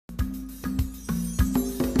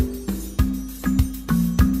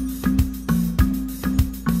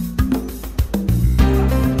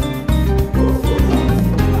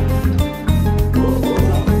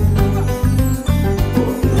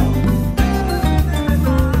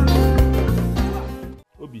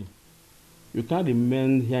You can't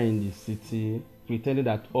remain here in the city pretending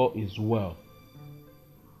that all is well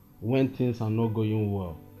when things are not going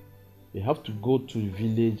well. You have to go to the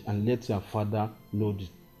village and let your father know the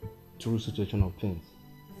true situation of things.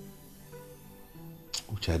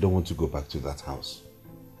 Uche, I don't want to go back to that house.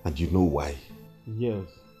 And you know why? Yes,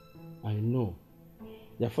 I know.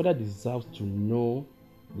 Your father deserves to know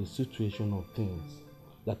the situation of things.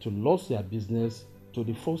 That you lost your business to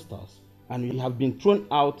the fraudsters and you have been thrown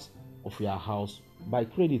out of your house by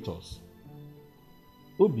creditors.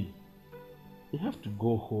 Obi, you have to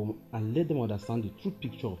go home and let them understand the true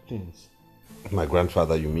picture of things. My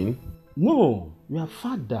grandfather, you mean? No, your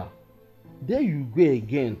father. There you go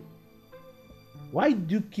again. Why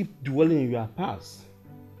do you keep dwelling in your past?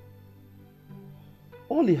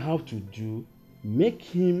 All you have to do, make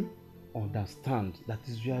him understand that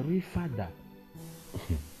is your real father.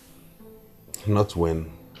 Not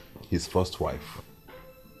when his first wife,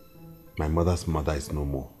 my mother's mother, is no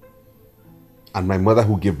more. And my mother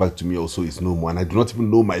who gave birth to me also is no more. And I do not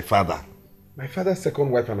even know my father. My father's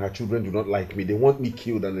second wife and her children do not like me. They want me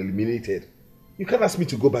killed and eliminated. You can't ask me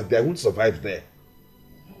to go back there. I won't survive there.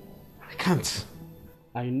 I can't.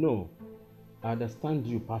 I know. I understand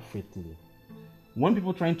you perfectly. When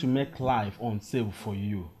people trying to make life unsafe for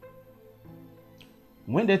you,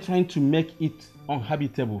 when they're trying to make it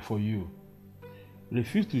uninhabitable for you,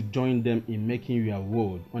 refuse to join them in making your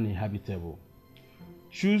world uninhabitable.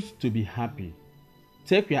 Choose to be happy.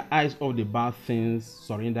 Take your eyes off the bad things,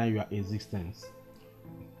 surrender your existence,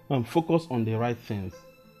 and focus on the right things.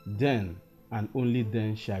 Then and only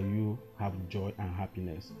then shall you have joy and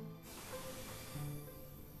happiness.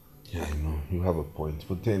 Yeah, I know. You have a point.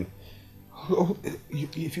 But then,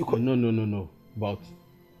 if you could... No. But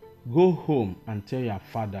go home and tell your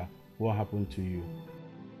father what happened to you.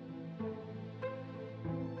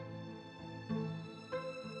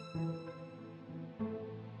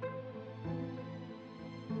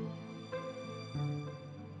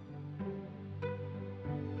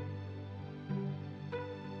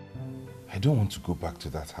 I don't want to go back to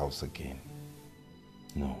that house again.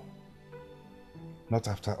 No. Not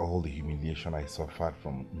after all the humiliation I suffered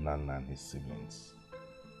from Nana and his siblings.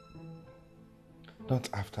 Not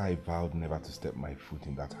after I vowed never to step my foot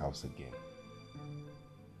in that house again.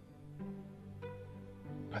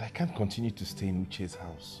 But I can't continue to stay in Uche's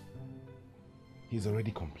house. He's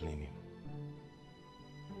already complaining.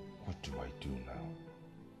 What do I do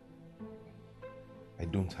now? I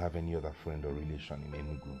don't have any other friend or relation in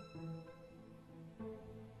Enugu.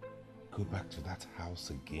 Go back to that house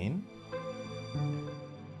again?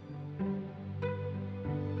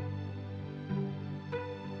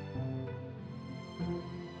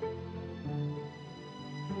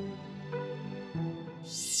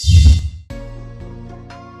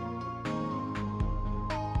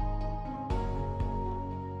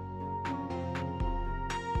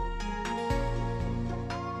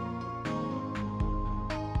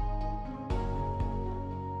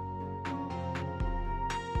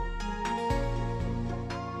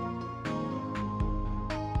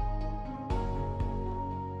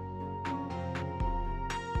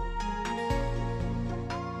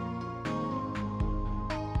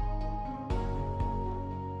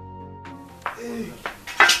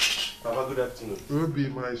 Papa, good afternoon. Will be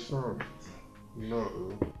my son. No,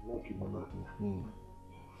 thank you, Mama.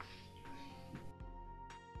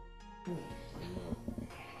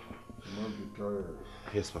 Not be tired.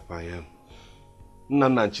 Yes, Papa, I am.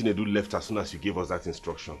 Nana and Chinedu left as soon as you gave us that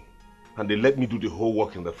instruction. And they let me do the whole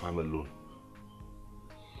work in the farm alone.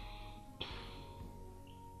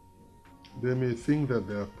 They may think that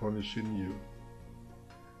they are punishing you,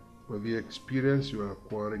 but the experience you are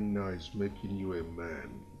acquiring now is making you a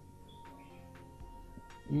man.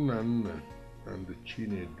 Nana and the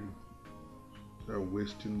Chinedu are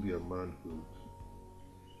wasting their manhood.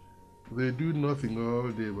 They do nothing all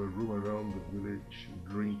day but roam around the village,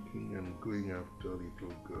 drinking and going after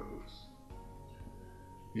little girls.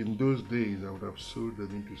 In those days, I would have sold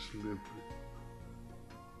them into slavery.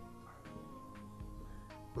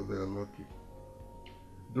 But they are lucky.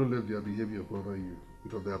 Don't let their behavior bother you,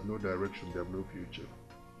 because they have no direction, they have no future.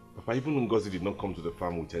 Papa, even Ngozi did not come to the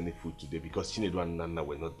farm with any food today because Chinedu and Nana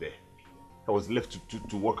were not there. I was left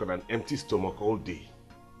to work on an empty stomach all day.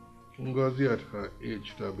 Ngozi at her age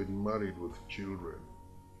should have been married with children,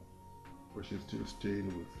 but she's still staying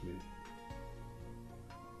with me.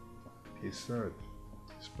 It's sad.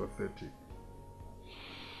 It's pathetic.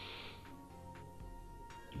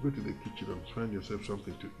 Go to the kitchen and find yourself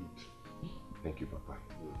something to eat. Thank you, Papa.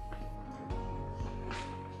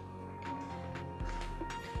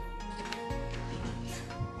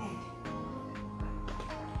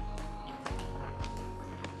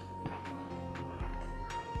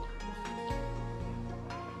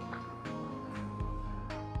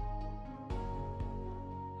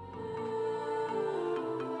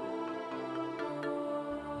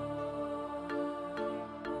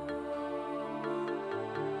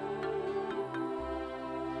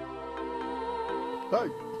 Hi.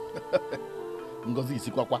 Ngozi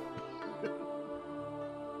isi kwakwa.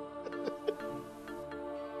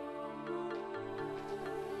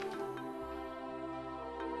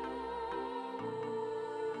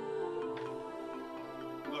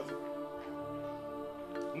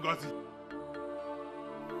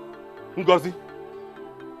 Ngozi,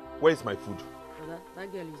 where is my food?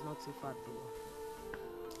 That girl is not too fat though.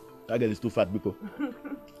 That girl is too fat, Biko.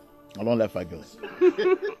 I don't like fat girls.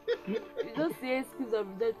 You just say excuse of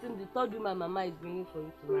rejecting the third woman Mama is bringing for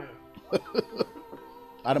you tomorrow.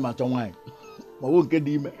 Adam and wine. I won't get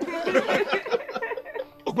the email.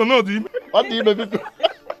 What do you mean, Biko?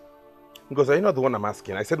 Because are you not the one I'm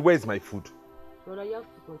asking? I said, where is my food? Brother, you have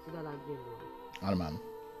to consider that girl. Adam.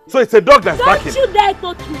 So it's a dog that's barking. Don't you dare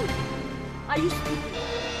touch me! Are you stupid?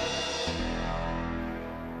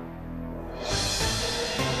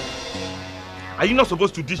 Are you not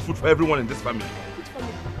supposed to dish food for everyone in this family? Which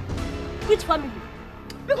family? Which family?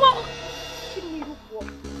 Because... Give me rope walk.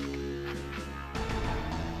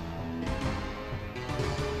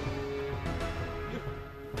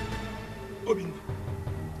 Obin,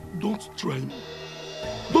 don't try me.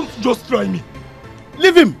 Don't just try me.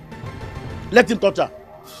 Leave him! Let him touch her.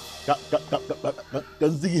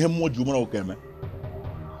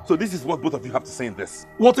 So this is what both of you have to say in this.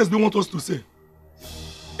 What else do you want us to say?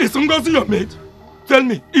 Is Ngozi your maid? Tell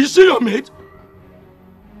me, is she your maid?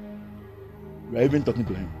 We are even talking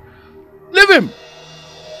to him. Leave him!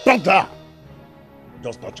 Touch her!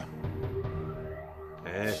 Just touch her.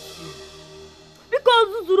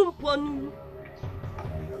 Because Zuru Ponu.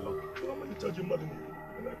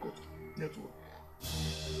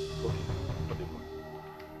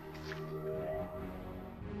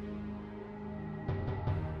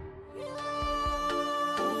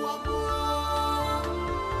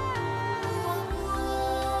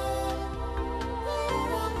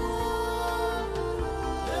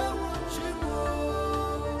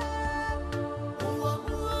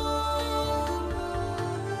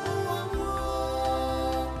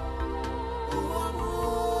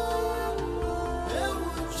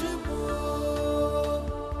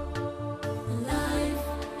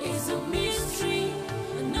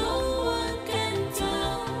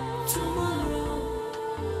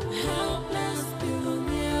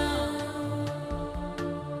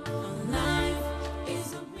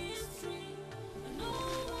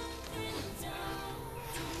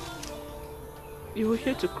 You were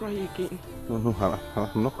here to cry again. No,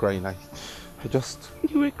 I'm not crying. I just...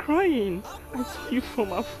 You were crying. I saw you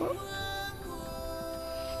from afar.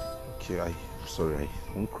 Okay, I'm sorry. I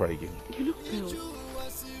won't cry again. You look pale.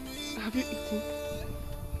 Have you eaten?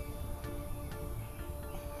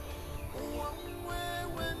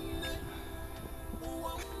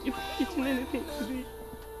 You've not eaten anything today.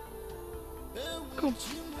 Come.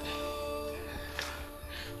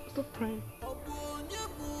 Stop crying.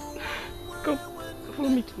 Come, follow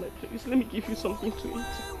me to my place. Let me give you something to eat.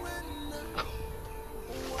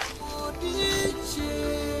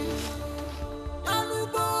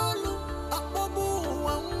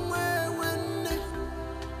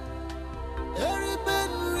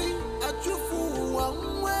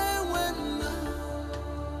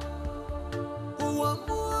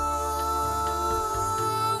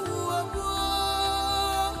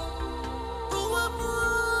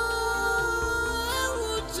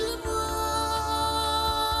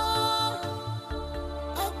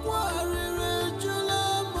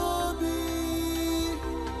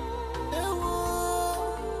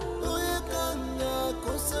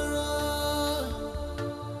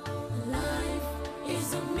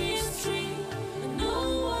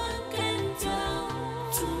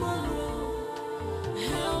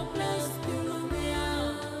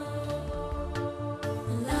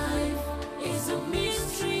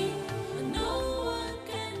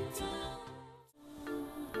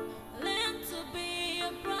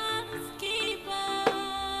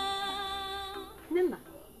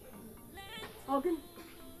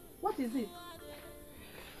 What is it?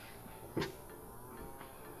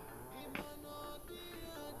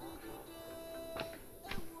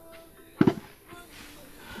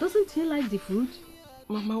 Doesn't he like the food?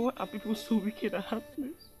 Mama, why are people so wicked and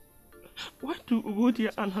heartless? Why do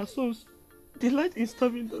Ugodia and her sons delight in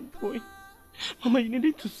starving that boy? Mama, you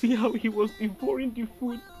needed to see how he was devouring the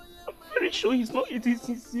food. I'm very sure he's not eating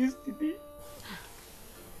since yesterday.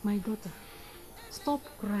 My daughter, stop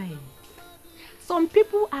crying. Some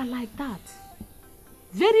people are like that.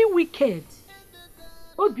 Very wicked.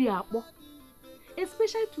 Obiabo.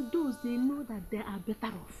 Especially to those they know that they are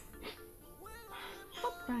better off.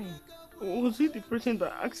 Stop crying. Was he the person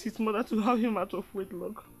that asked his mother to have him out of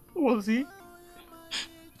wedlock? Was he?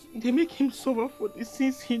 They make him suffer for the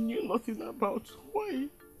sins he knew nothing about. Why?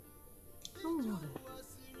 Don't worry.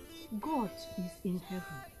 God is in heaven,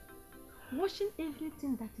 watching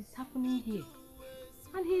everything that is happening here.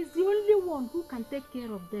 And he is the only one who can take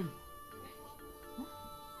care of them. Huh?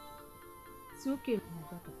 It's okay, my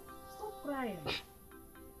daughter. Stop crying.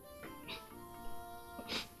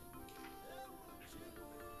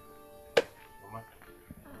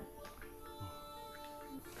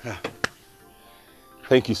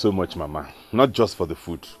 Thank you so much, Mama. Not just for the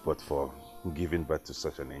food, but for giving birth to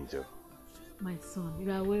such an angel. My son,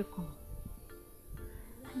 you are welcome.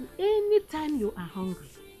 And anytime you are hungry,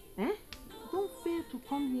 don't fail to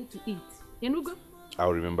come here to eat. Enugo?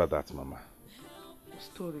 I'll remember that, Mama.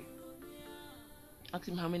 Story. Ask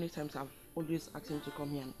him how many times I've always asked him to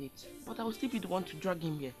come here and eat. But I will still be the one to drag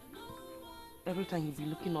him here. Every time he'll be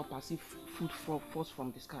looking up as if food falls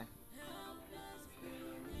from the sky.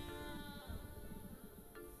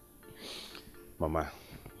 Mama,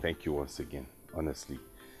 thank you once again. Honestly,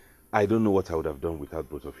 I don't know what I would have done without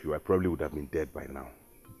both of you. I probably would have been dead by now.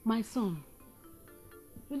 My son,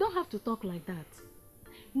 you don't have to talk like that.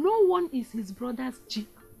 No one is his brother's chi.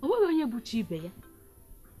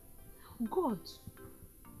 God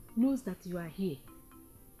knows that you are here,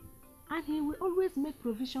 and he will always make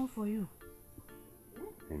provision for you.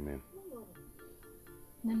 Amen.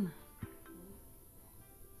 Nana,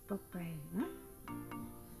 stop crying, huh?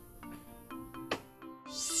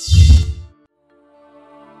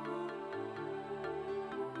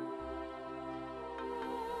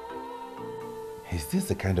 Is this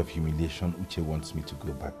the kind of humiliation Uche wants me to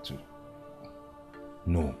go back to?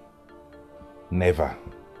 No. Never.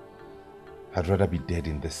 I'd rather be dead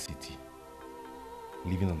in this city,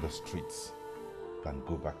 living on the streets, than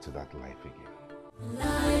go back to that life again.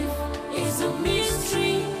 Life is a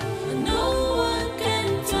mystery, and no one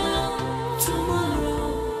can tell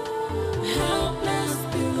tomorrow. Helpless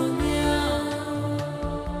billionaire.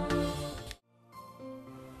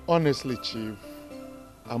 Honestly, Chief,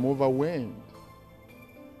 I'm overwhelmed.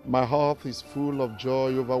 My heart is full of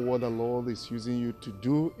joy over what the Lord is using you to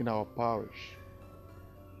do in our parish.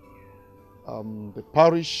 The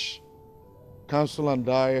parish council and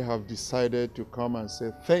I have decided to come and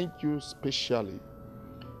say thank you specially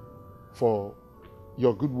for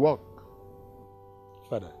your good work.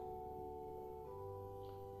 Father,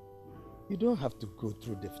 you don't have to go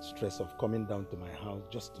through the stress of coming down to my house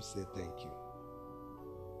just to say thank you.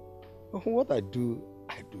 What I do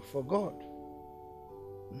for God,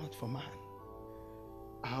 not for man.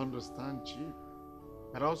 I understand, Chief.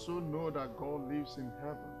 But I also know that God lives in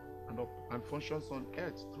heaven and functions on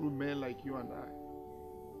earth through men like you and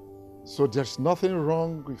I. So there's nothing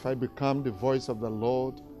wrong if I become the voice of the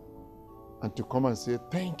Lord and to come and say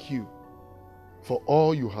thank you for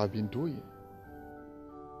all you have been doing.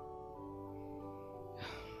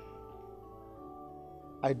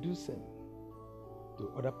 I do same to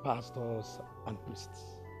other pastors and priests.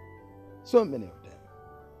 So many of them.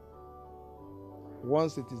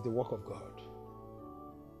 Once it is the work of God,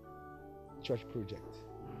 church project,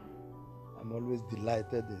 I'm always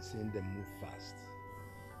delighted in seeing them move fast.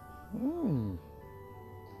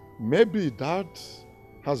 Maybe that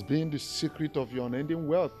has been the secret of your unending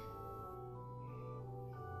wealth.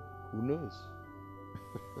 Who knows?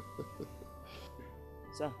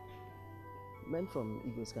 Sir, men from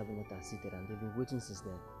Igbo's cabinet are seated and they've been waiting since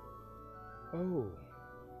then. Oh,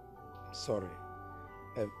 sorry.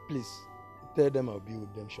 Please, tell them I'll be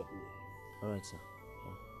with them shortly. All right, sir.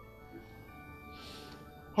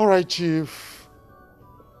 All right, Chief.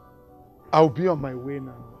 I'll be on my way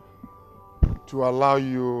now to allow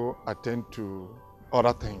you attend to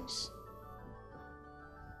other things.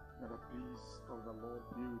 May the peace of the Lord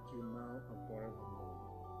be with you now and forevermore.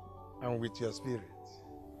 And with your spirit.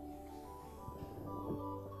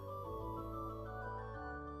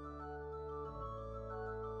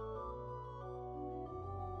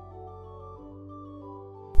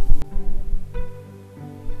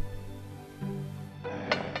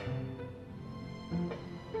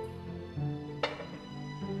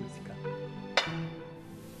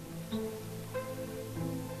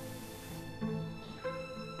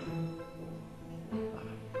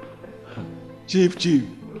 Chief. Chief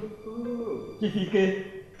Ike.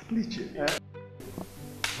 Please,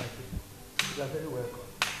 You are very welcome.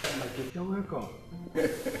 You're welcome.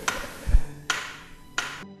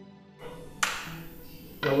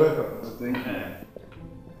 You're welcome. Thank you.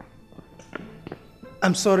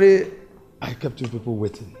 I'm sorry I kept you people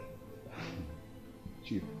waiting.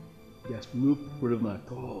 Chief, there's no problem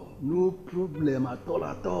at all. No problem at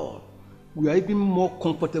all. We are even more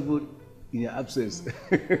comfortable in your absence.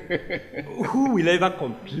 Who will ever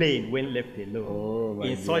complain when left alone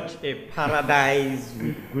in such a paradise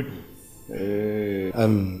with goodies?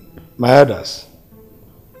 My elders,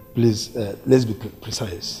 please, let's be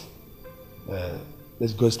precise.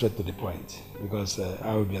 Let's go straight to the point, because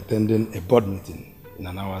I will be attending a board meeting in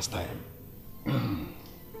an hour's time.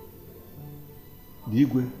 The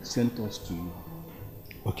Igwe sent us to you.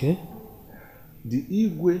 Okay? The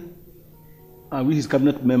Igwe and we, his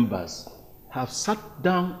cabinet members, have sat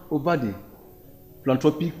down over the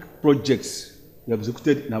philanthropic projects we have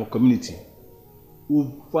executed in our community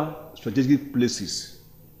over strategic places,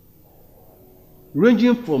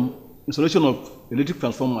 ranging from installation of electric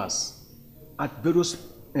transformers at various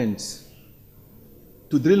ends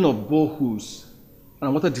to drilling of boreholes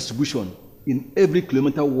and water distribution in every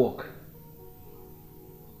kilometer walk.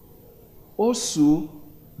 Also,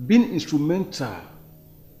 being instrumental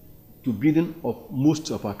to building of most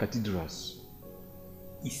of our cathedrals.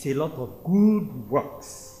 It's a lot of good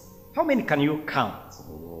works. How many can you count?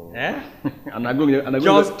 Eh?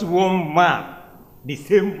 Just one man, the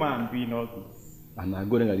same man doing all this. And I'm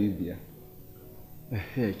going to leave there.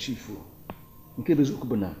 Hey, Chief.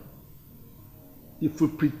 If we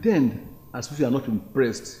pretend as if we are not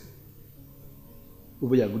impressed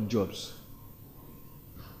over your good jobs,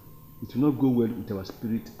 it will not go well with our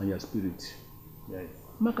spirit and your spirit. Yes.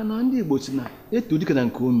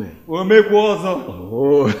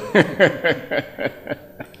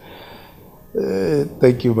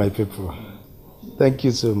 Thank you, my people. Thank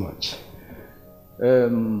you so much.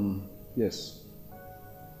 Yes.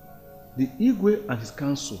 The Igwe and his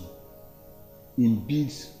council in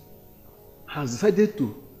bids has decided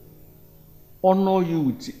to honor you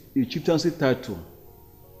with a chieftaincy title,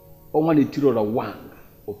 Omanetirola 1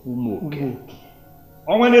 of Umoke.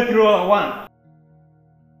 Omanetirola 1.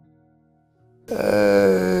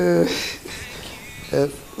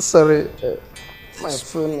 Sorry, my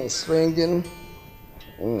phone is ringing.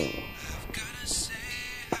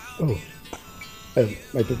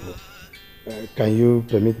 My people, can you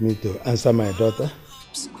permit me to answer my daughter?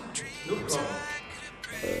 No problem.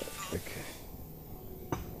 Okay.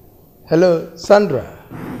 Hello, Sandra.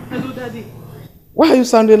 Hello, Daddy. Why are you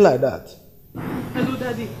sounding like that? Hello,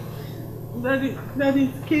 Daddy. Daddy,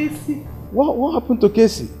 it's Casey. What happened to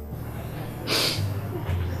Casey?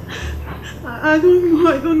 I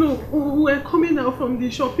don't know. We were coming out from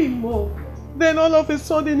the shopping mall. Then all of a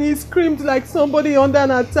sudden he screamed like somebody under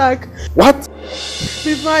an attack. What?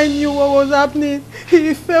 Before I knew what was happening,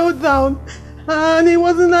 he fell down. And it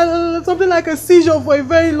wasn't something like a seizure for a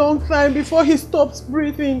very long time before he stopped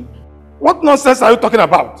breathing. What nonsense are you talking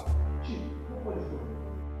about?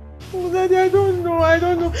 Oh, Daddy, I don't know.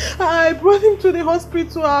 I brought him to the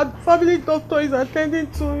hospital. Our family doctor is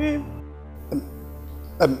attending to him.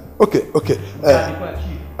 Okay.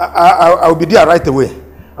 I'll be there right away.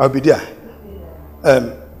 I'll be there.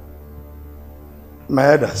 My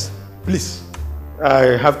elders, please.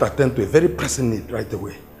 I have to attend to a very pressing need right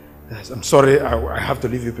away. Yes, I'm sorry. I have to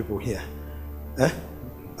leave you people here.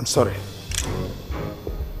 I'm sorry.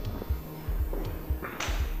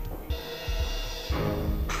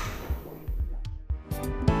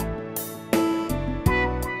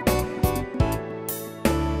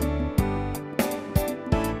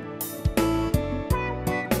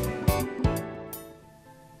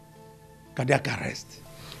 Cardiac arrest.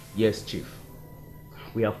 Yes, Chief.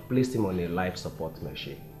 We have placed him on a life support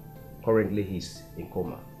machine. Currently, he's in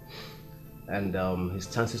coma. And his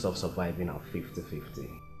chances of surviving are 50-50.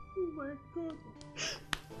 Oh my God.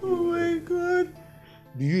 Oh my God.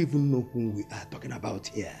 Do you even know whom we are talking about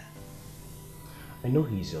here? I know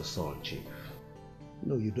he's your son, Chief.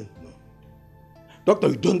 No, you don't know. Doctor,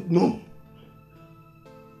 you don't know.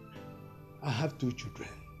 I have 2 children.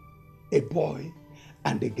 A boy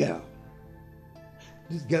and a girl.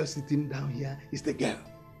 This girl sitting down here is the girl.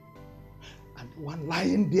 And the one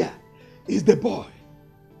lying there is the boy.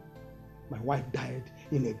 My wife died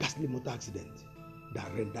in a ghastly motor accident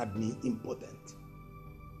that rendered me impotent.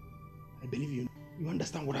 I believe you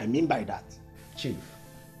understand what I mean by that. Chief,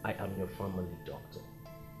 I am your family doctor.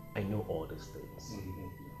 I know all these things.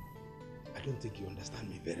 I don't think you understand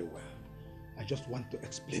me very well. I just want to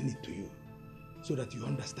explain it to you so that you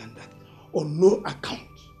understand that on no account,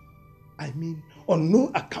 on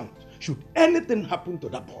no account, should anything happen to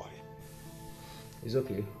that boy. It's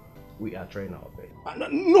okay. We are trying our best.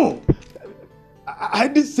 No! I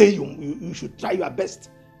did say you should try your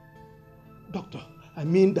best. Doctor, I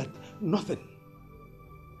mean that nothing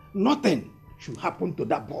should happen to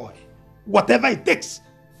that boy. Whatever it takes.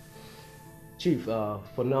 Chief,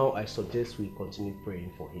 for now, I suggest we continue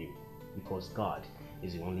praying for him. because God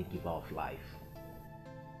is the only giver of life.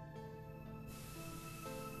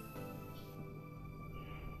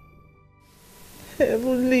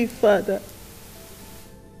 Heavenly Father,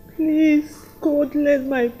 please, God, let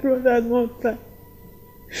my brother not die.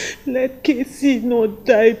 Let Casey not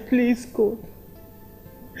die, please, God.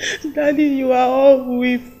 Daddy, you are all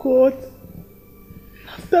we've got.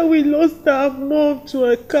 After we lost our mom to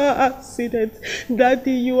a car accident,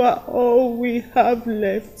 Daddy, you are all we have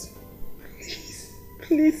left. Please,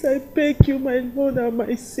 please, I beg you, my Lord and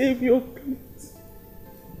my Savior, please.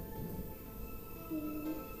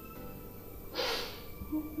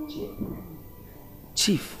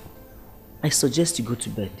 Chief, I suggest you go to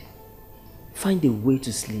bed. Find a way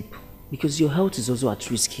to sleep, because your health is also at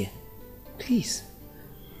risk here. Please.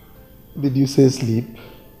 Did you say sleep?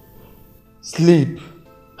 Sleep?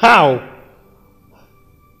 How?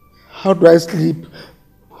 How do I sleep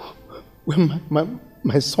when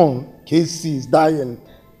my son, Casey, is dying?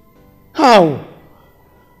 How?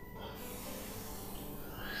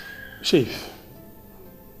 Chief,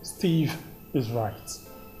 Steve is right.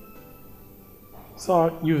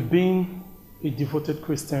 Sir, you've been a devoted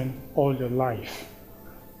Christian all your life,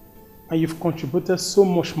 and you've contributed so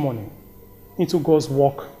much money into God's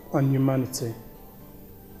work and humanity.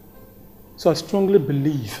 So I strongly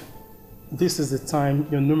believe this is the time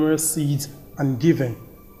your numerous seeds and giving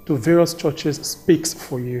to various churches speaks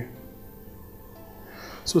for you.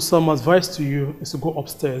 So some advice to you is to go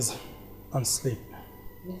upstairs and sleep.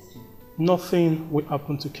 Yes, sir. Nothing will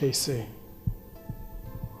happen to Casey.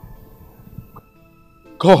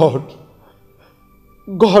 God,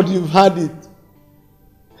 you've had it.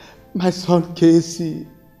 My son Casey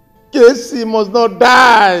must not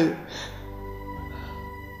die.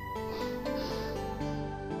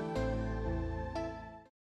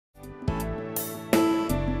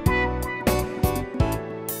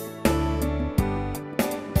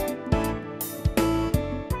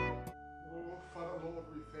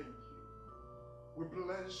 We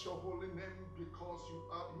bless your holy name because you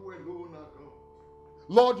alone are God.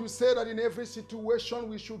 Lord, you say that in every situation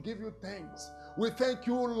we should give you thanks. We thank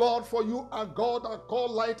you, Lord, for you are God that call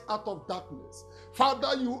light out of darkness.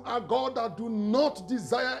 Father, you are God that do not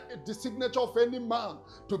desire the signature of any man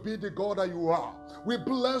to be the God that you are. We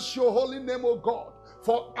bless your holy name, O God,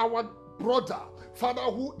 for our brother, Father,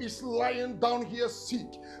 who is lying down here sick.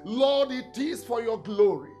 Lord, it is for your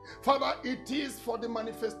glory. Father, it is for the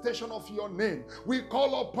manifestation of your name. We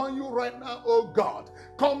call upon you right now, oh God.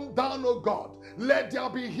 Come down, oh God. Let there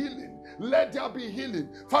be healing. Let there be healing.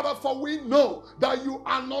 Father, for we know that you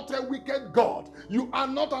are not a wicked God. You are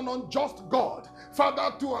not an unjust God.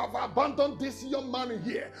 Father, to have abandoned this young man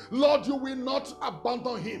here, Lord, you will not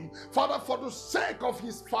abandon him. Father, for the sake of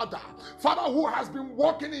his father, Father, who has been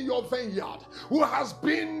working in your vineyard, who has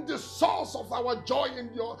been the source of our joy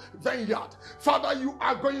in your vineyard, Father, you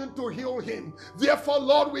are going to heal him. Therefore,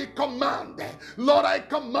 Lord, we command, Lord, I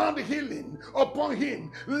command healing upon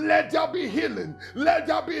him. Let there be healing. Let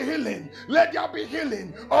there be healing. Let there be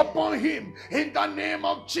healing upon him in the name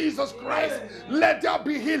of Jesus Christ. Let there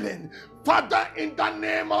be healing. Father, in the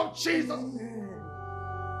name of Jesus.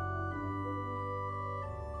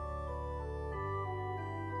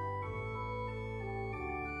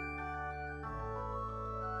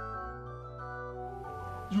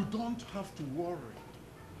 You don't have to worry.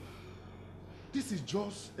 This is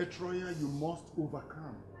just a trial you must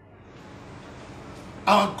overcome.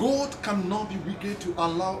 Our God cannot be wicked to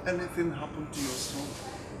allow anything happen to your son,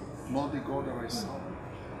 nor the God that I serve.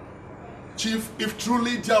 Chief, if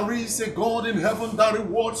truly there is a God in heaven that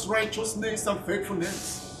rewards righteousness and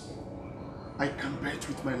faithfulness, I can bet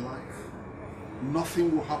with my life,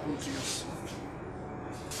 nothing will happen to your son.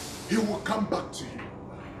 He will come back to you.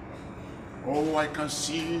 Oh, I can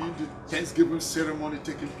see the Thanksgiving ceremony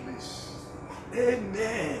taking place.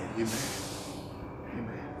 Amen. Amen.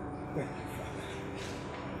 Amen. Thank you,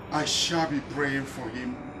 Father. I shall be praying for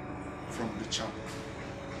him from the chapel.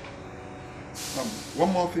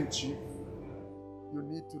 One more thing, Chief. You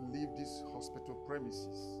need to leave this hospital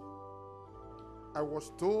premises. I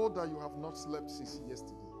was told that you have not slept since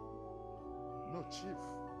yesterday. No, Chief.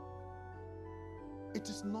 It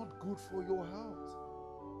is not good for your health.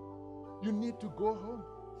 You need to go home.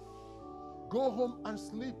 Go home and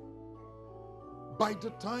sleep. By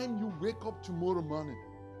the time you wake up tomorrow morning,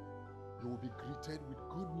 you will be greeted with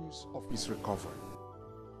good news of his recovery.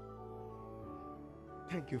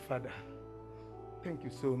 Thank you, Father. Thank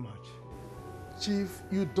you so much. Chief,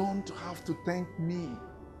 you don't have to thank me.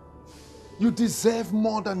 You deserve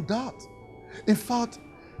more than that. In fact,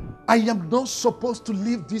 I am not supposed to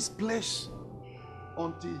leave this place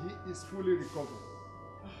until he is fully recovered.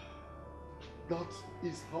 That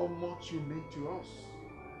is how much you mean to us.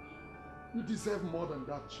 You deserve more than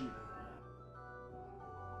that, Chief.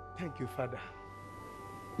 Thank you, Father.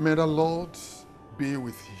 May the Lord be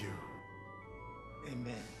with you.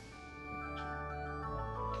 Amen.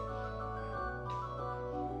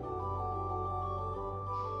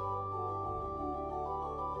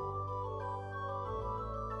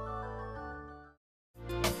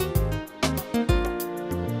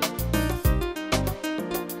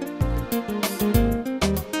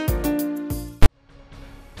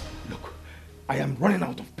 I am running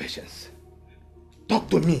out of patience. Talk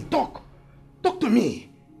to me, talk. Talk to me.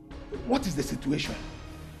 What is the situation?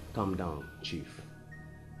 Calm down, Chief.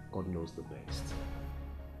 God knows the best.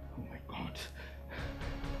 Oh my God.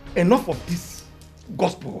 Enough of this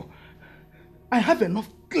gospel. I have enough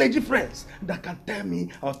clergy friends that can tell me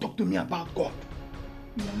or talk to me about God.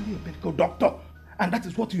 You are only a medical doctor, and that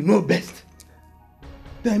is what you know best.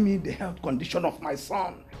 Tell me the health condition of my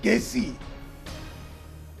son, Casey.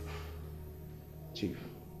 Chief,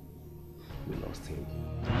 we lost him.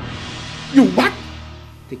 You what?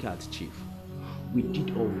 Take heart, Chief. We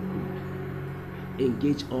did all we could.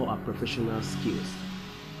 Engage all our professional skills.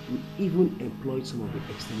 We even employed some of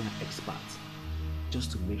the external experts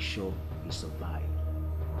just to make sure he survived.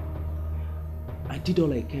 I did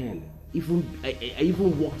all I can. I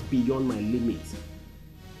even walked beyond my limits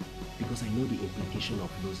because I know the implication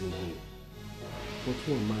of losing him. But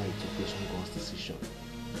who am I to question God's decision?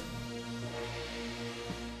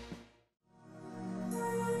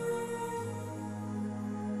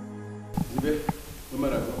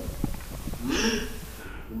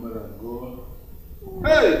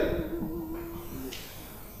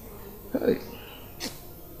 Hey!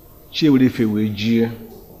 Chiwrife wee jie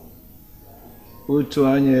otu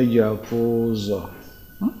anya eji afụ ụzọ.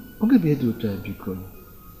 Oge bụ edo otu a biko.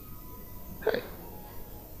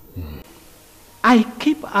 I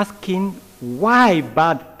keep asking why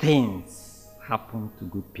bad things happen to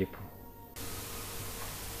good people.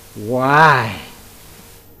 Why?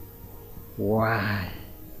 Why?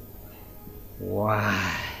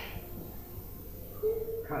 Why?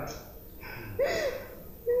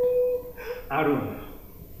 Arun.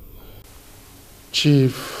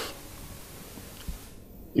 Chief,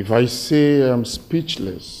 if I say I'm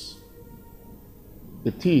speechless,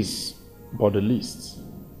 it is but the least.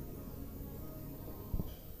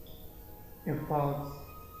 In fact,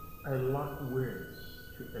 I lack words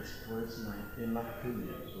to express my inner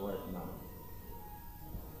feelings right now.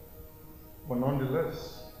 But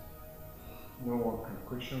nonetheless, no one can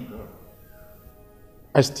question God.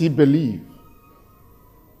 I still believe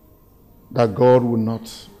that God will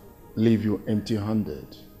not leave you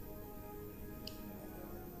empty-handed.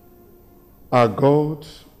 Our God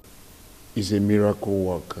is a miracle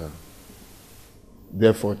worker.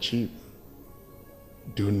 Therefore, Chief,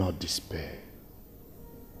 do not despair.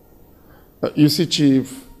 You see,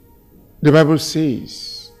 Chief, the Bible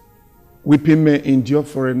says, weeping may endure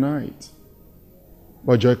for a night,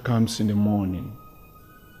 but joy comes in the morning.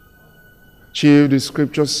 Chief, the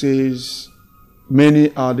scripture says,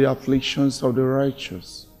 many are the afflictions of the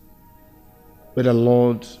righteous, but the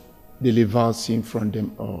Lord delivers him from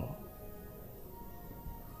them all.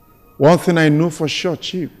 One thing I know for sure,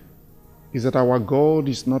 Chief, is that our God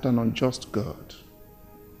is not an unjust God.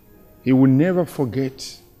 He will never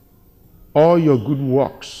forget all your good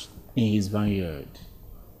works in his vineyard.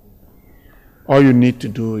 All you need to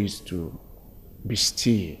do is to be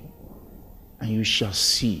still, and you shall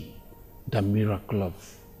see the miracle of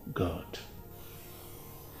God.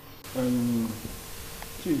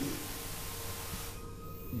 Chief,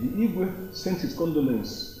 the Igwe sent his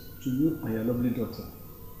condolence to you and your lovely daughter.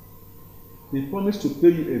 He promised to pay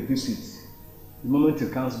you a visit the moment he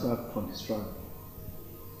comes back from his travel.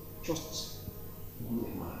 Just be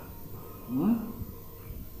a man.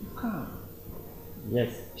 You can.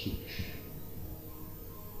 Yes, Chief.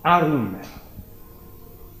 Arun,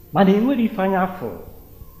 mana enwere ife anya afọ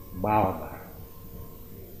gbaa ọbara.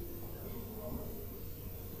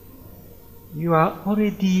 You are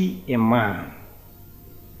already a man.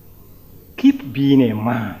 Keep being a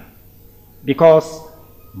man, because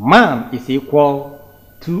man is equal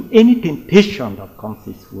to any temptation that comes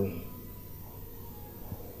his way.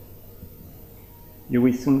 You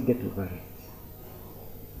will soon get over it.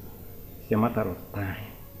 It's a matter of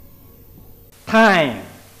time. Time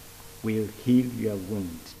will heal your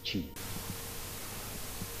wound, Chief.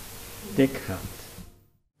 Take heart.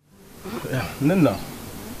 Nena,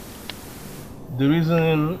 the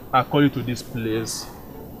reason I call you to this place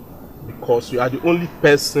because you are the only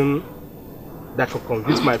person that can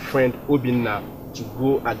convince my friend Obinna to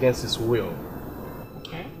go against his will.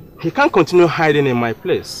 Okay. He can't continue hiding in my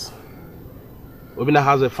place. Obina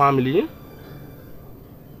has a family.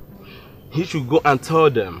 He should go and tell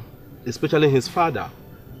them, especially his father,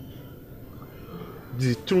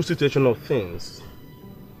 the true situation of things.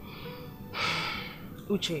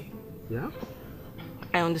 Uche. Yeah?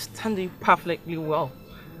 I understand you perfectly well.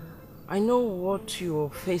 I know what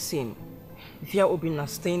you're facing. Via Obina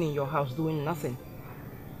staying in your house doing nothing.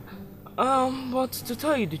 But to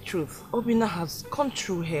tell you the truth, Obina has gone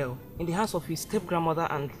through hell in the hands of his step-grandmother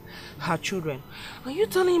and her children. Are you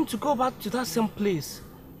telling him to go back to that same place?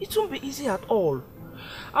 It won't be easy at all.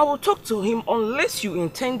 I will talk to him unless you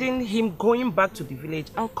intending him going back to the village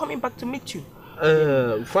and coming back to meet you.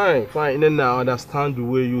 Fine. And then I understand the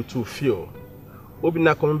way you two feel.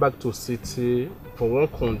 Obina coming back to city for one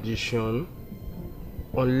condition,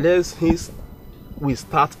 unless we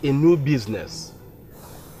start a new business.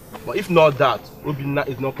 But if not that, Obina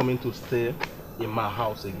is not coming to stay in my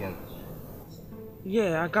house again.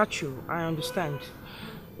 Yeah, I got you. I understand.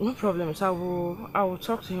 No problems. I will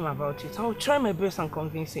talk to him about it. I will try my best and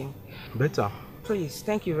convince him. Better. Please,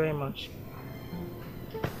 thank you very much.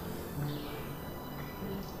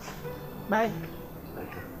 Bye.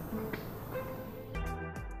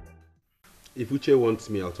 If Uche wants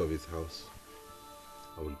me out of his house,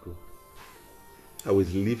 I will go. I will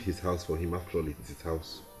leave his house for him. After all, it's his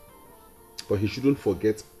house. But he shouldn't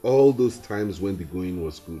forget all those times when the going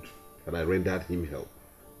was good, that I rendered him help.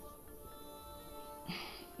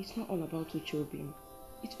 It's not all about Uche Obim.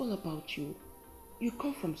 It's all about you. You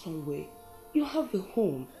come from somewhere. You have a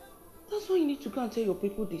home. That's why you need to go and tell your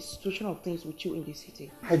people the situation of things with you in the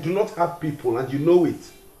city. I do not have people, and you know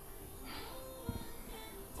it.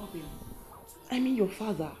 Obim, I mean your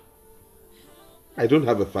father. I don't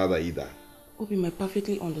have a father either. Obim, I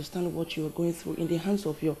perfectly understand what you are going through in the hands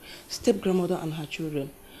of your step-grandmother and her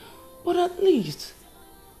children. But at least,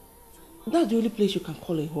 that's the only place you can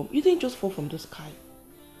call a home. You didn't just fall from the sky.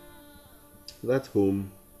 That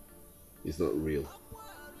home is not real.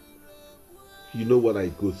 You know what I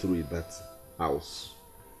go through in that house.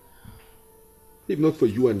 If not for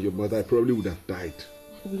you and your mother, I probably would have died.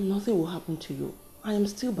 Nothing will happen to you. I am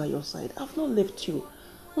still by your side. I've not left you.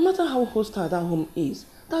 No matter how hostile that home is,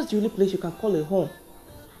 that's the only place you can call a home.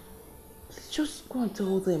 Please just go and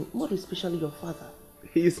tell them, more especially your father.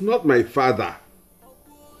 He is not my father.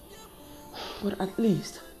 But at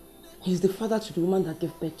least, he's the father to the woman that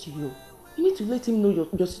gave birth to you. You need to let him know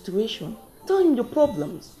your situation. Tell him your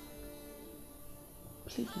problems.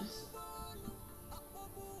 Please.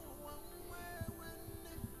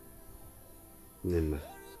 Nena,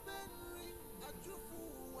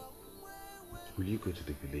 will you go to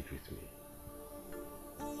the village with me?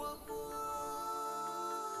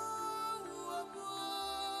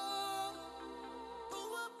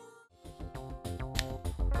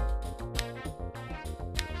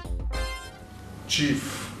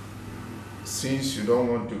 Chief, since you don't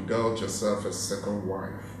want to gouge yourself a second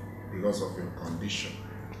wife because of your condition,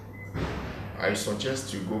 I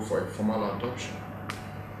suggest you go for a formal adoption.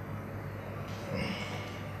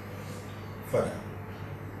 Father,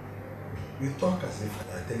 you talk as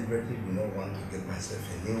if I deliberately do not want to get myself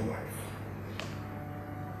a new wife.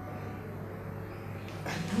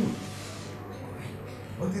 I do.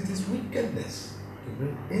 But it is wickedness to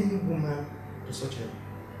bring any woman to such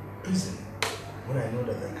a prison when I know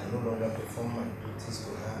that I can no longer perform my duties to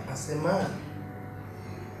her as a man.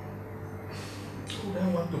 Who would I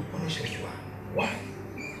want to punish anyone? Why?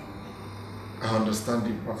 I understand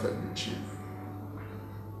you perfectly, Chief.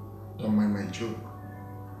 Don't mind my joke.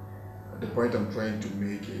 The point I'm trying to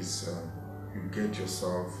make is you get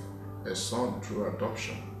yourself a son through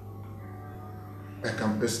adoption. I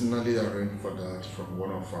can personally arrange for that from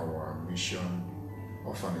one of our mission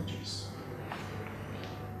orphanages.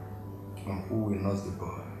 And who will nurse the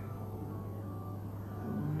boy?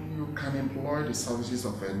 You can employ the services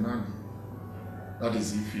of a nanny. That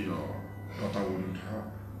is if your daughter wouldn't help.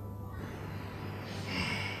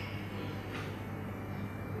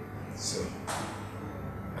 So,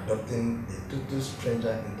 adopting a total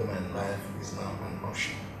stranger into my life is now an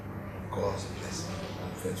option of God's blessing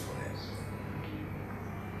and faithfulness.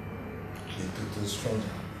 A total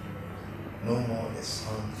stranger, no more a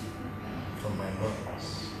son from my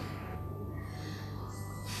mother's.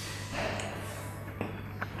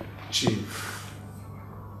 Chief,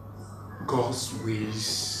 God's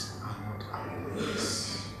ways are not our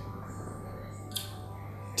ways.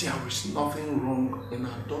 There is nothing wrong in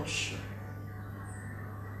adoption.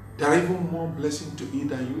 There are even more blessings to it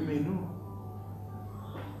than you may know.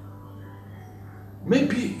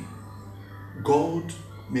 Maybe God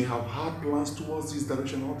may have had plans towards this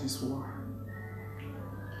direction all this while.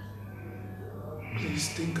 Please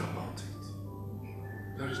think about it.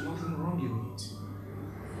 There is nothing wrong in it.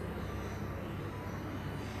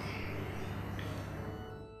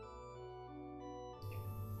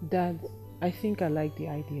 Dad, I think I like the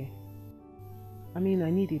idea. I mean,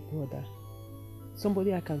 I need a brother.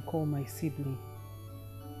 Somebody I can call my sibling.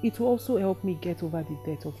 It will also help me get over the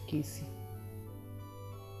death of Casey.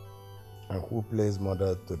 And who plays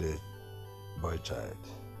mother to the boy child?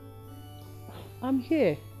 I'm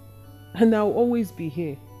here. And I'll always be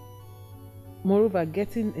here. Moreover,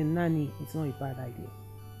 getting a nanny is not a bad idea.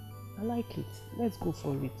 I like it. Let's go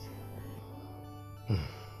for it.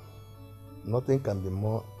 Nothing can be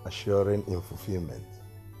more assuring in fulfillment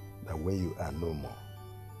than when you are no more.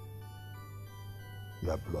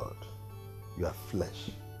 Your blood, your flesh,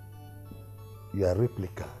 your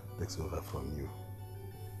replica takes over from you.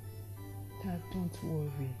 Dad, don't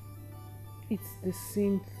worry. It's the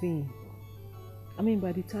same thing. I mean,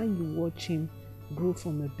 by the time you watch him grow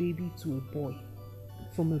from a baby to a boy,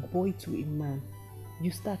 from a boy to a man,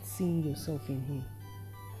 you start seeing yourself in him.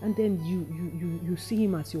 And then you see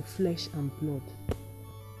him as your flesh and blood.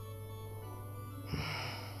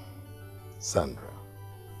 Sandra.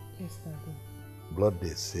 Yes, Daddy. Blood, they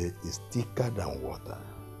say, is thicker than water.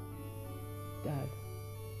 Dad,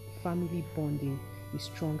 family bonding is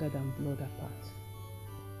stronger than blood apart.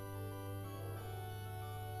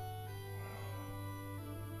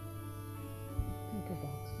 Think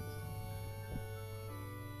about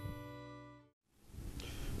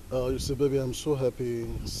it. You see, baby, I'm so happy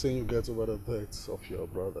seeing you get over the death of your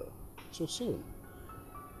brother so soon.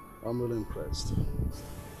 I'm really impressed.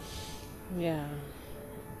 Yeah,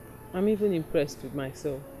 I'm even impressed with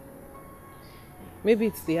myself. Maybe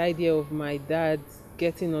it's the idea of my dad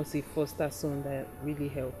getting us a foster son that really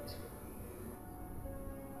helped.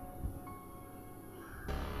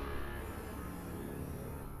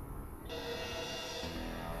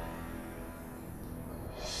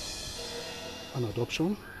 An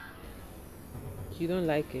adoption? You don't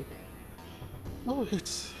like it? No,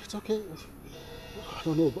 it's okay. I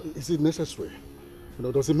don't know, but is it necessary? You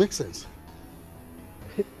know, does it make sense?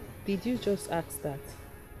 Did you just ask that?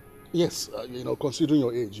 Yes, you know, considering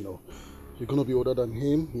your age, you know, you're going to be older than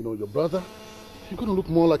him, you know, your brother. You're going to look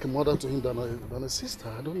more like a mother to him than a sister.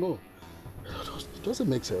 I don't know. Does it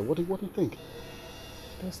make sense? What do you think?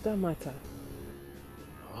 Does that matter?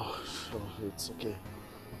 Oh, sure, it's okay.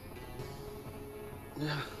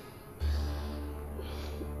 Yeah.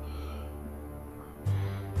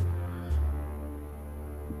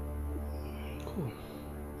 Cool.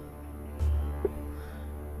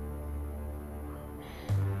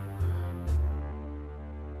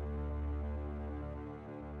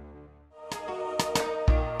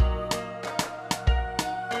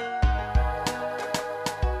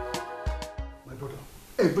 My brother,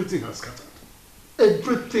 everything has scattered.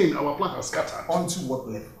 Everything, our plan has scattered. Onto what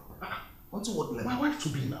level? Onto what level? My wife to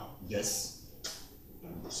be now. Yes.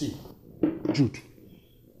 See, Jude,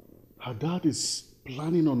 her dad is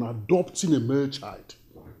planning on adopting a male child.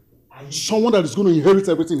 Someone that is going to inherit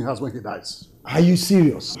everything he has when he dies. Are you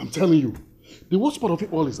serious? I'm telling you. The worst part of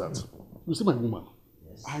it all is that, you see my woman,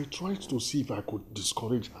 yes. I tried to see if I could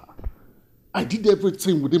discourage her. I did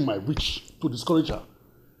everything within my reach to discourage her.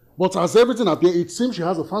 But as everything appears, it seems she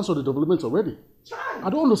has a fancy on the development already. I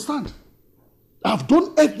don't understand. I've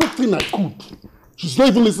done everything I could. She's not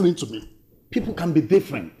even listening to me. People can be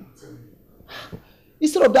different.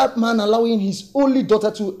 Instead of that man allowing his only daughter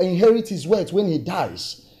to inherit his wealth when he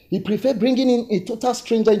dies, he preferred bringing in a total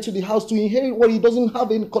stranger into the house to inherit what he doesn't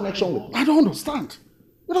have any connection with. I don't understand.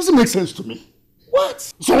 It doesn't make sense to me. What?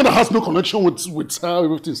 Someone that has no connection with how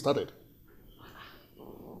everything started.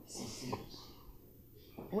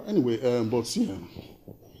 Well, anyway, but see,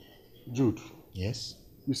 Jude. Yes?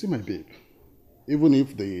 You see my babe. Even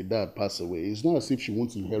if the dad passed away, it's not as if she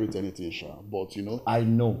won't inherit anything, Sha. But you know. I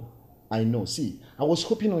know. See, I was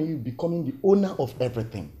hoping on you becoming the owner of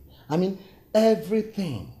everything. I mean,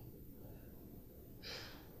 everything.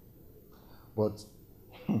 But,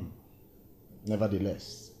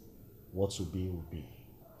 nevertheless, what will be will be.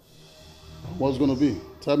 What's gonna be?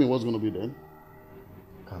 Tell me what's gonna be then.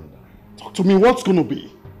 Calm down. Talk to me, what's gonna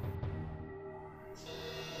be?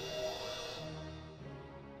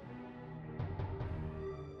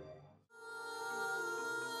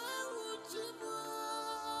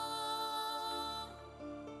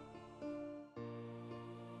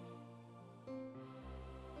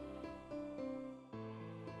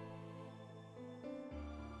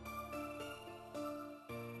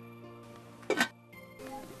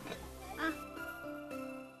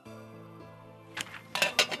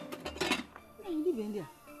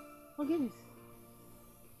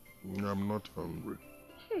 I'm not hungry.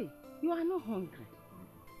 Hey, you are not hungry.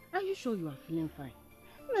 Are you sure you are feeling fine?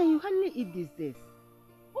 Now you hardly eat these days.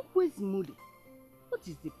 Always moody. What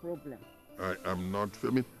is the problem? I am not. I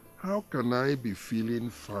mean, how can I be feeling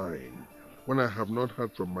fine when I have not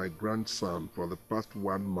heard from my grandson for the past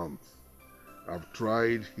 1 month? I've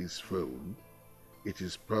tried his phone. It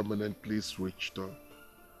is permanently switched off.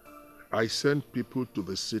 I sent people to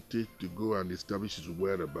the city to go and establish his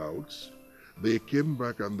whereabouts. They came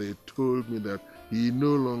back and they told me that he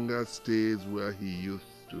no longer stays where he used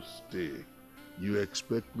to stay. You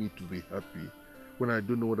expect me to be happy when I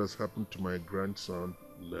don't know what has happened to my grandson?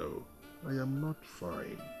 No, I am not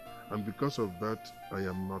fine. And because of that, I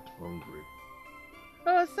am not hungry.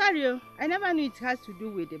 Oh, sorry. I never knew it has to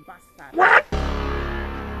do with the bastard. What?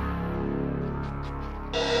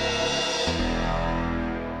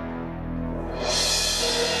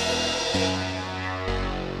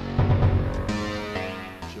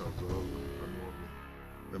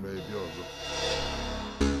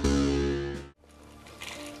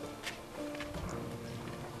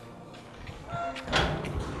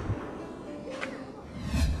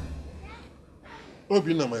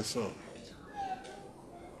 Obina, my son.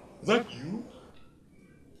 Is that you?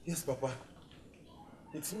 Yes, Papa.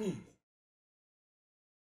 It's me.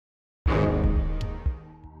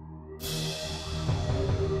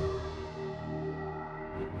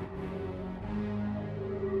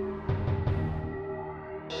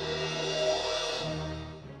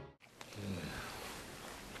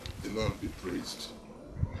 The Lord be praised.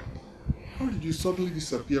 How did you suddenly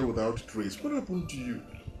disappear without trace? What happened to you?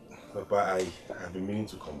 Papa, I have been meaning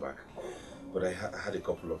to come back, but I had a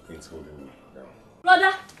couple of things holding me down.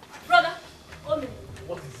 Brother, Ome.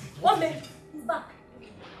 What is it? Ome, he's back.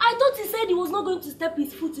 I thought he said he was not going to step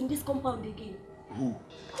his foot in this compound again. Who?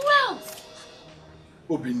 Who else?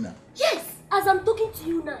 Obinna. Yes, as I'm talking to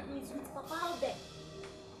you now, he's with Papa out there.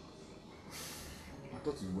 I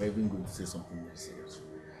thought you were even going to say something very serious.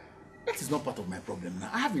 That is not part of my problem now.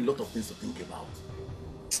 I have a lot of things to think about.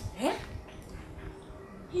 Eh?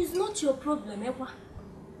 He's not your problem, Ewa.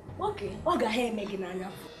 Okay, Oga here Megan Anya.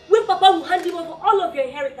 When Papa will hand him over all of your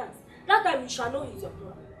inheritance, that time you shall know he's your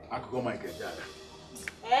problem. I could go my Dada.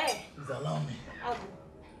 Eh? Please allow me. I'll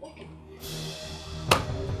go. Okay.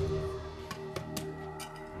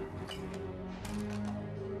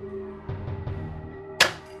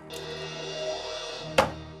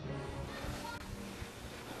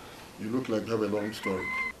 You look like you have a long story.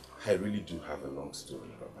 I really do have a long story,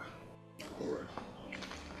 Papa. Alright.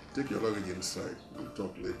 Take your luggage inside. We'll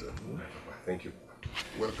talk later. Thank you.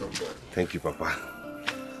 Welcome back. Thank you, Papa.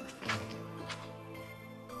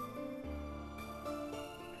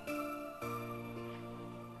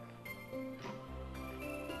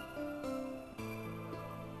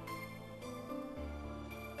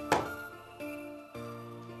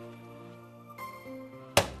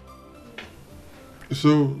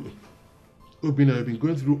 So, Obina, I've been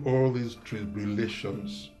going through all these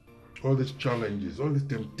tribulations, all these challenges, all these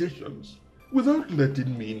temptations, without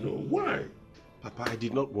letting me know. Why? Papa, I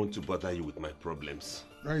did not want to bother you with my problems.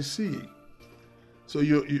 I see. So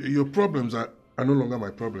your problems are no longer my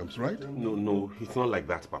problems, right? No, it's not like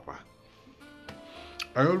that, Papa.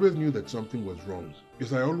 I always knew that something was wrong.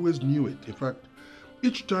 Yes, I always knew it. In fact,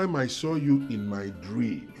 each time I saw you in my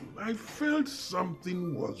dream, I felt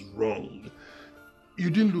something was wrong. You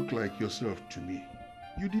didn't look like yourself to me.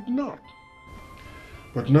 You did not.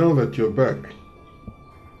 But now that you're back,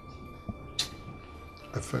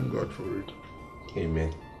 I thank God for it.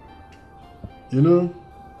 Amen. You know,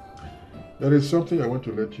 there is something I want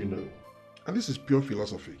to let you know. And this is pure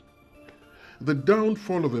philosophy. The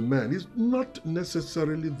downfall of a man is not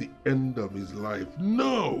necessarily the end of his life.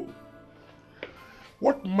 No!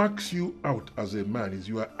 What marks you out as a man is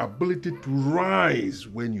your ability to rise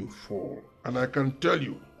when you fall. And I can tell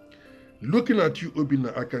you, looking at you,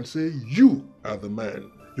 Obina, I can say you are the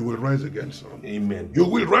man. You will rise again, son. Amen. You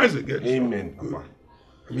will rise again, Amen, son. Papa.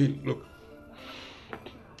 I mean,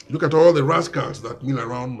 look at all the rascals that mill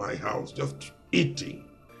around my house, just eating.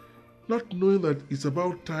 Not knowing that it's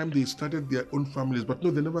about time they started their own families, but no,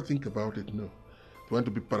 they never think about it, no. They want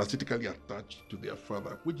to be parasitically attached to their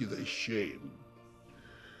father, which is a shame.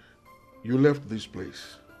 You left this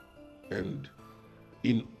place, and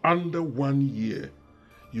in under 1 year,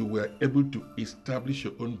 you were able to establish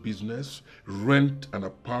your own business, rent an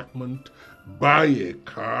apartment, buy a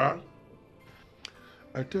car.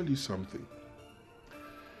 I tell you something.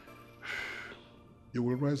 You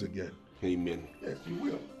will rise again. Amen. Yes, you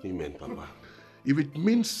will. Amen, Papa. If it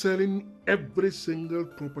means selling every single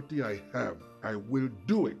property I have, I will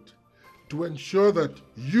do it to ensure that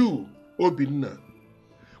you, Obinna,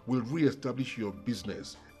 will re-establish your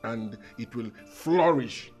business and it will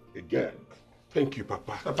flourish again. Thank you,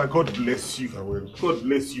 Papa. Papa, God bless you. I will. God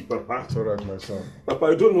bless you, Papa. It's all right, my son. Papa,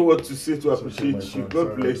 I don't know what to say to It's appreciate okay, you. my God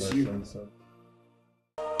son. bless My you. son.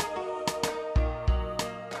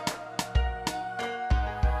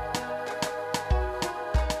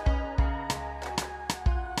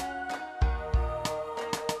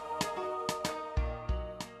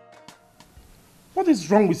 What is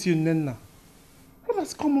wrong with you, Nenna? What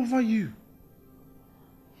has come over you?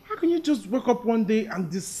 How can you just wake up one day and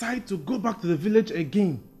decide to go back to the village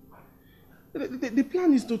again? The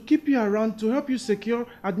plan is to keep you around to help you secure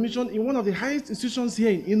admission in one of the highest institutions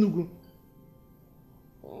here in Enugu.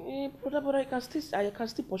 Brother, but I can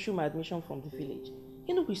still pursue my admission from the village.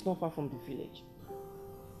 Enugu is not far from the village.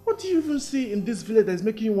 What do you even see in this village that is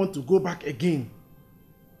making you want to go back again?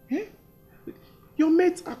 Eh? Your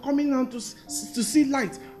mates are coming out to see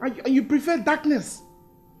light, and you prefer darkness.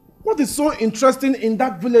 What is so interesting in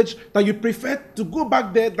that village that you prefer to go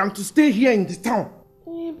back there than to stay here in the town?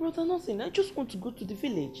 Brother, nothing. I just want to go to the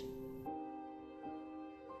village.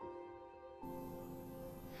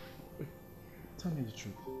 Wait, tell me the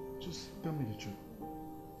truth. Just tell me the truth.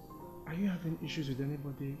 Are you having issues with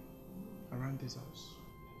anybody around this house?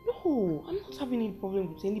 No, I'm not having any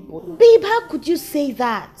problem with anybody. Babe, how could you say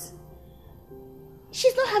that?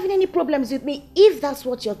 She's not having any problems with me, if that's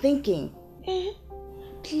what you're thinking.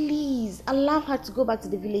 Please, allow her to go back to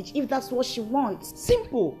the village if that's what she wants.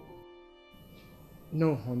 Simple.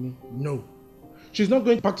 No, honey, no. She's not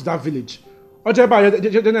going back to that village. I'm not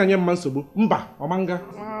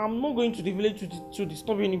going to the village to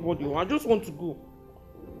disturb anybody. I just want to go.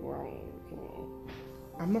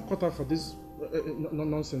 I'm not cut out for this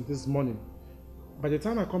nonsense this morning. By the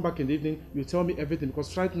time I come back in the evening, you tell me everything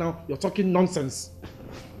because right now you're talking nonsense.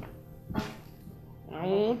 I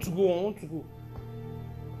want to go.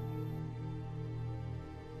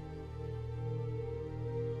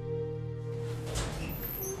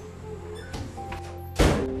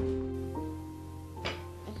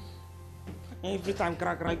 Every time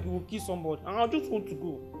crack, you will kill somebody. I just want to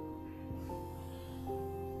go.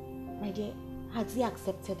 My dear, has he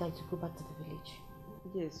accepted that to go back to the village?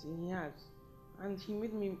 Yes, he has. And he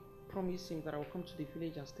made me promise him that I will come to the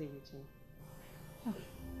village and stay with him. Oh,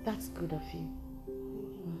 that's good of you.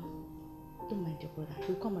 Don't mind your brother.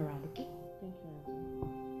 He'll come around, okay? Thank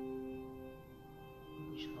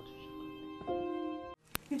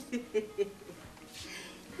you,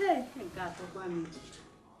 Hey, God,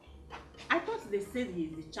 I thought they said he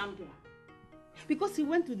is the champion. Because he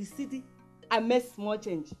went to the city and made small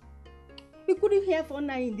change. We couldn't hear for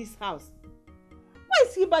now in this house. Why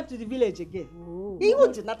is he back to the village again? He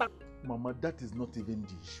won't not. Mama, that is not even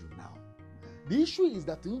the issue now. The issue is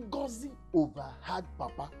that Ngozi overheard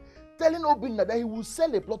Papa telling Obinna that he will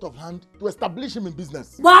sell a plot of land to establish him in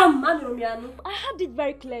business. Wow, man, Romiano. I heard it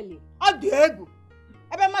very clearly.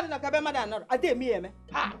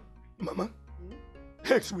 Mama,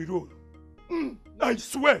 heads we roll. I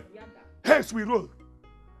swear, heads we roll.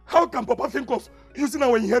 How can Papa think of using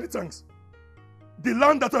our inheritance? The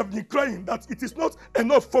land that I've been crying that it is not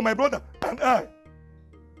enough for my brother and I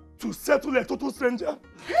to settle a total stranger?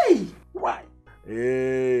 Hey! Why?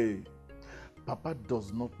 Hey! Papa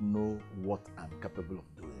does not know what I'm capable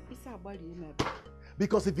of doing.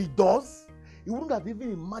 Because if he does, he wouldn't have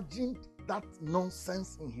even imagined that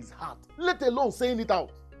nonsense in his heart, let alone saying it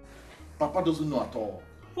out. Papa doesn't know at all.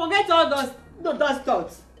 Forget all those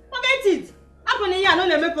thoughts. Forget it.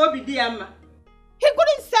 He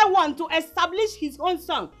couldn't sell one to establish his own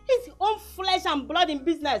son, his own flesh and blood in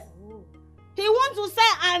business. He wants to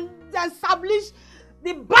sell and establish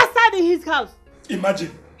the bastard in his house.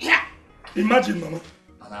 Imagine. Yeah. Imagine, Mama.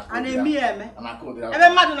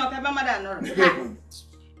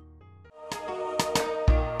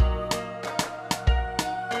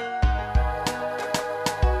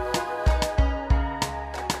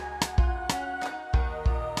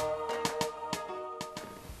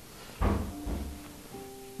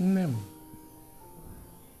 Nem,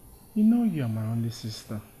 you know you are my only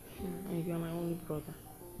sister. And you are my only brother.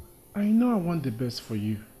 I know I want the best for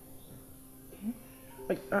you.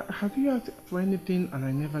 Have you asked for anything and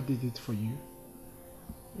I never did it for you?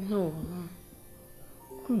 No.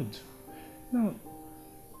 Good. Now,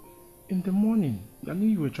 in the morning, I knew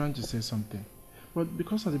you were trying to say something, but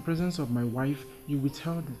because of the presence of my wife, you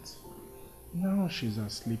withheld it. Now she's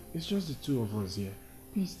asleep. It's just the two of us here.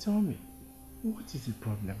 Please tell me, what is the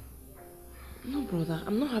problem? No, brother,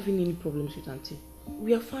 I'm not having any problems with Auntie.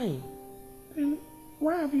 We are fine. Then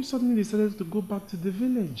why have you suddenly decided to go back to the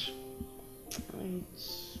village?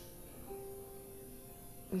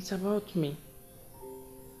 It's about me.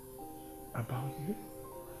 About you?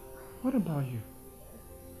 What about you?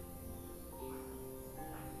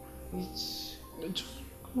 It's...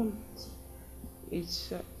 Come on.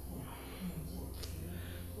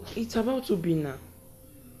 It's about Obina.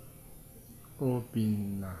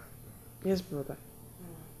 Obina. Yes, brother.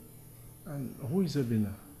 And who is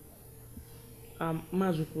Obina?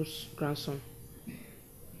 Mazuko's grandson.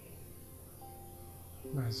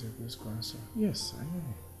 Mazuko's grandson. Yes, I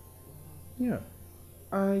know. Yeah.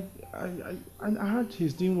 I heard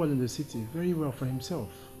he's doing well in the city, very well for himself.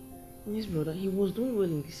 Yes, brother. He was doing well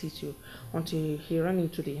in the city until he ran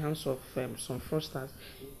into the hands of some fraudsters.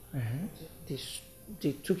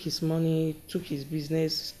 They took his money, took his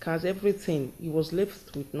business, cars, everything. He was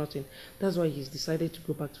left with nothing. That's why he's decided to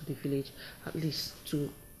go back to the village, at least to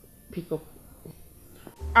pick up.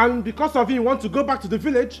 And because of him, you want to go back to the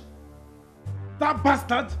village? That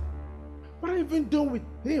bastard? What are you even doing with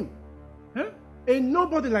him? Huh? Ain't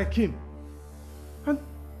nobody like him. And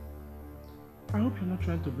I hope you're not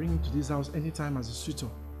trying to bring him to this house anytime as a suitor.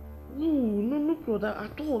 No, brother,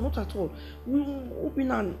 at all, not at all.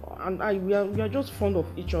 Obina and I, we are just fond of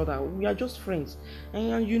each other. We are just friends.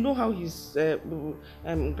 And you know how his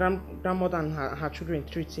grandmother and her children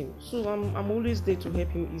treat him. So I'm always there to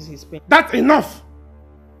help him ease his pain. That's enough!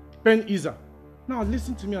 Pain easer. Now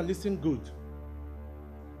listen to me and listen good.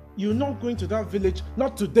 You're not going to that village,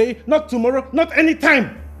 not today, not tomorrow, not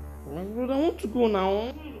anytime. My brother, I want to go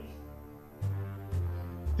now.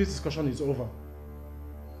 This discussion is over.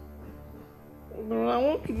 Brother, I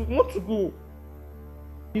want to go.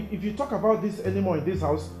 If you talk about this anymore in this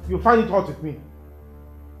house, you'll find it hard with me.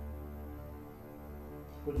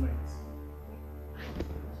 Good night.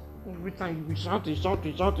 Every time you be shouting.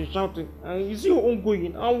 You see your own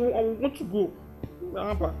going. I want to go.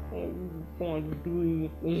 Abba, come on, do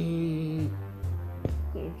it.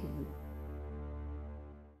 I want to go.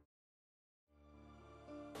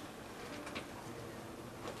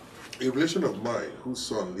 A relation of mine whose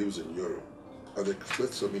son lives in Europe has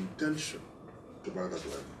expressed some intention to buy that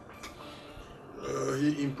land.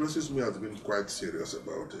 He impresses me as being quite serious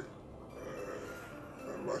about it.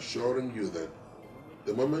 I'm assuring you that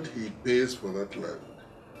the moment he pays for that land,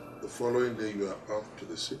 the following day you are off to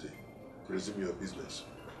the city to resume your business.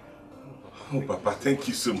 Oh, Papa, thank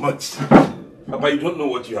you so much. Papa, you don't know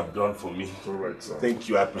what you have done for me. All right, son. Thank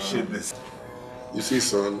you, I appreciate this. You see,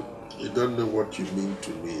 son, you don't know what you mean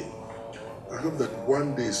to me. I hope that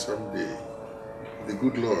one day, someday, the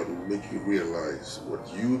good Lord will make you realize what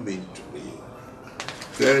you mean to me.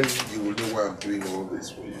 Then you will know why I'm doing all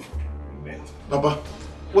this for you. Amen. Papa,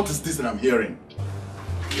 what is this that I'm hearing?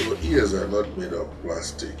 Your ears are not made of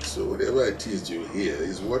plastic, so whatever it is you hear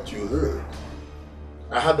is what you heard.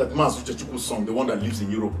 I heard that Mas Uchechukwu's son, the one that lives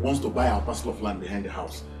in Europe, wants to buy our parcel of land behind the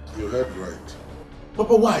house. You heard right.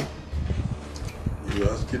 Papa, why?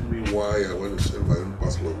 You're asking me why I want to sell my own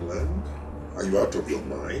parcel of land? Are you out of your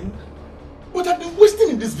mind? But I've been wasting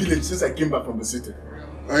in this village since I came back from the city.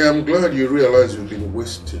 I am glad you realize you've been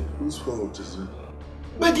wasting. Whose fault is it?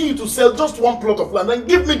 Begging you to sell just one plot of land and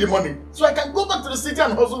give me the money so I can go back to the city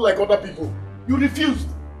and hustle like other people. You refused.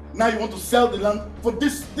 Now you want to sell the land for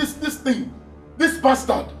this thing. This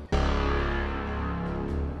bastard.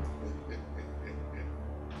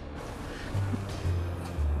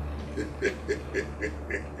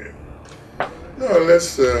 No,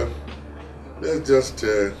 let's just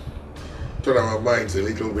turn our minds a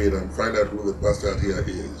little bit and find out who the bastard here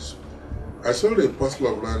is. I sold a parcel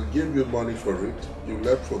of land, gave you money for it, you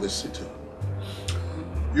left for the city.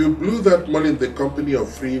 You blew that money in the company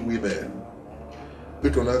of 3 women,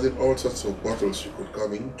 patronizing all sorts of bottles you could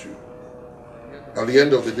come into. At the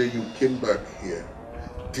end of the day, you came back here,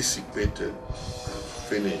 dissipated,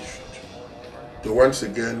 finished, to once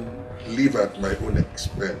again live at my own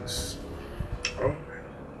expense. Oh.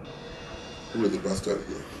 Who is the bastard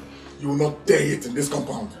here? You will not dare it in this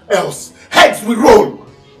compound, else heads will roll!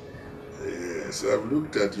 Yes, I've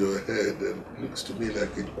looked at your head and it looks to me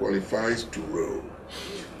like it qualifies to roll.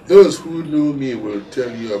 Those who know me will tell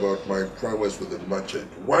you about my prowess with the merchant.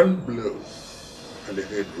 One blow and the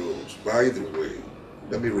head rolls. By the way,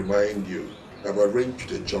 let me remind you, I've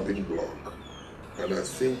arranged a chopping block and I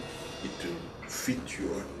think it will fit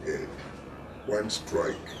your head. One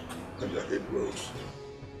strike and the head rolls.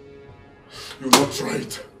 You will not try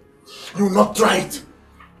it. You will not try it.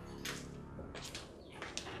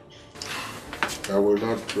 I will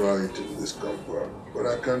not try it in this compound, but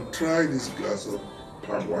I can try this glass of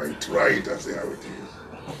palm wine. Try it and see how it is.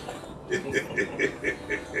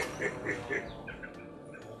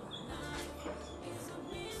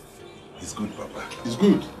 It's good, Papa. It's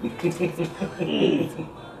good.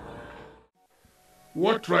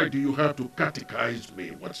 What right do you have to catechize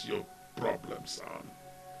me? What's your problem, son?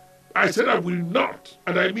 I said I will not,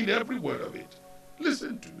 and I mean every word of it.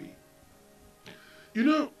 Listen to me. You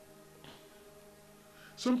know,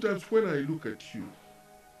 sometimes when I look at you,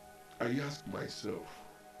 I ask myself,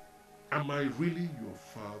 am I really your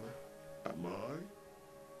father? Am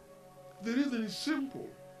I? The reason is simple.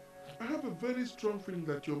 I have a very strong feeling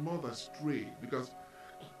that your mother strayed because,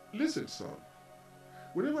 listen, son,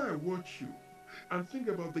 whenever I watch you and think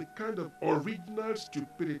about the kind of original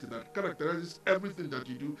stupidity that characterizes everything that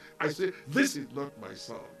you do, I say, this is not my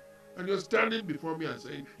son. And you're standing before me and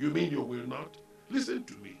saying, you mean you will not? Listen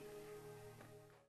to me.